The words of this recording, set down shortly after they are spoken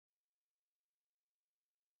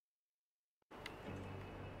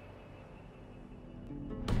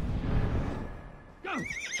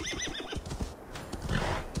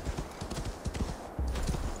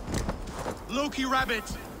Loki Rabbit,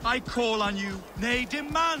 I call on you, nay,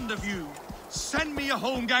 demand of you. Send me a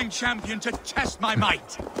home gang champion to test my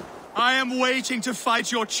might. I am waiting to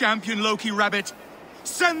fight your champion, Loki Rabbit.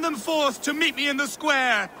 Send them forth to meet me in the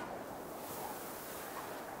square.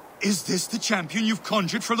 Is this the champion you've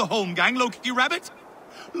conjured for the home gang, Loki Rabbit?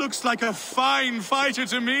 Looks like a fine fighter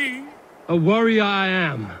to me. A warrior I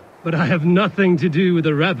am, but I have nothing to do with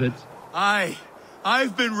the rabbit.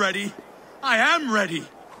 I've been ready. I am ready.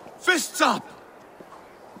 Fists up!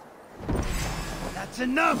 That's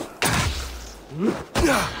enough!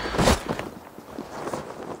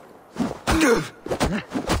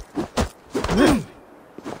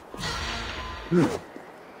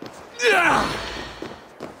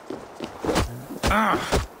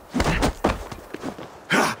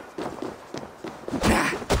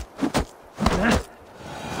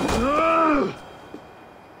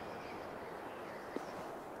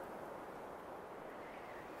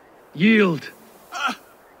 Yield.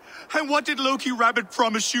 And what did Loki Rabbit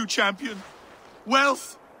promise you, champion?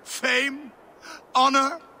 Wealth? Fame?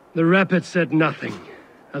 Honor? The rabbit said nothing.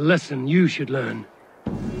 A lesson you should learn.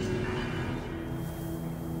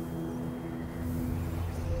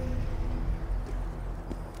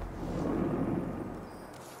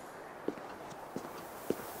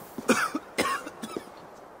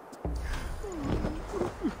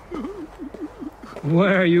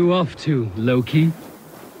 Where are you off to, Loki?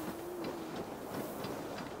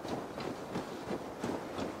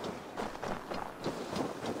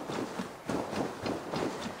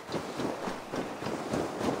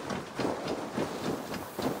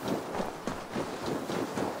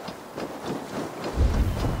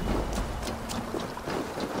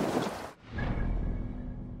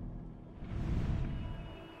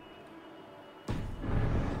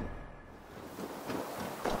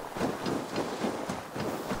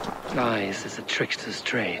 Lies is a trickster's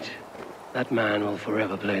trade. That man will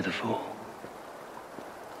forever play the fool.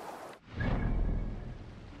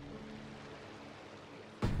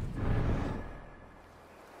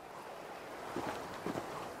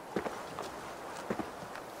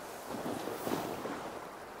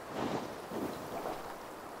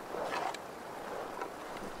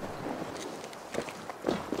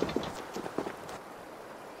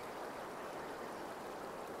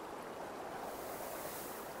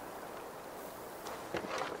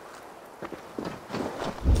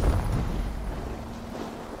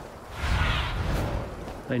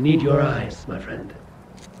 I need your eyes, my friend.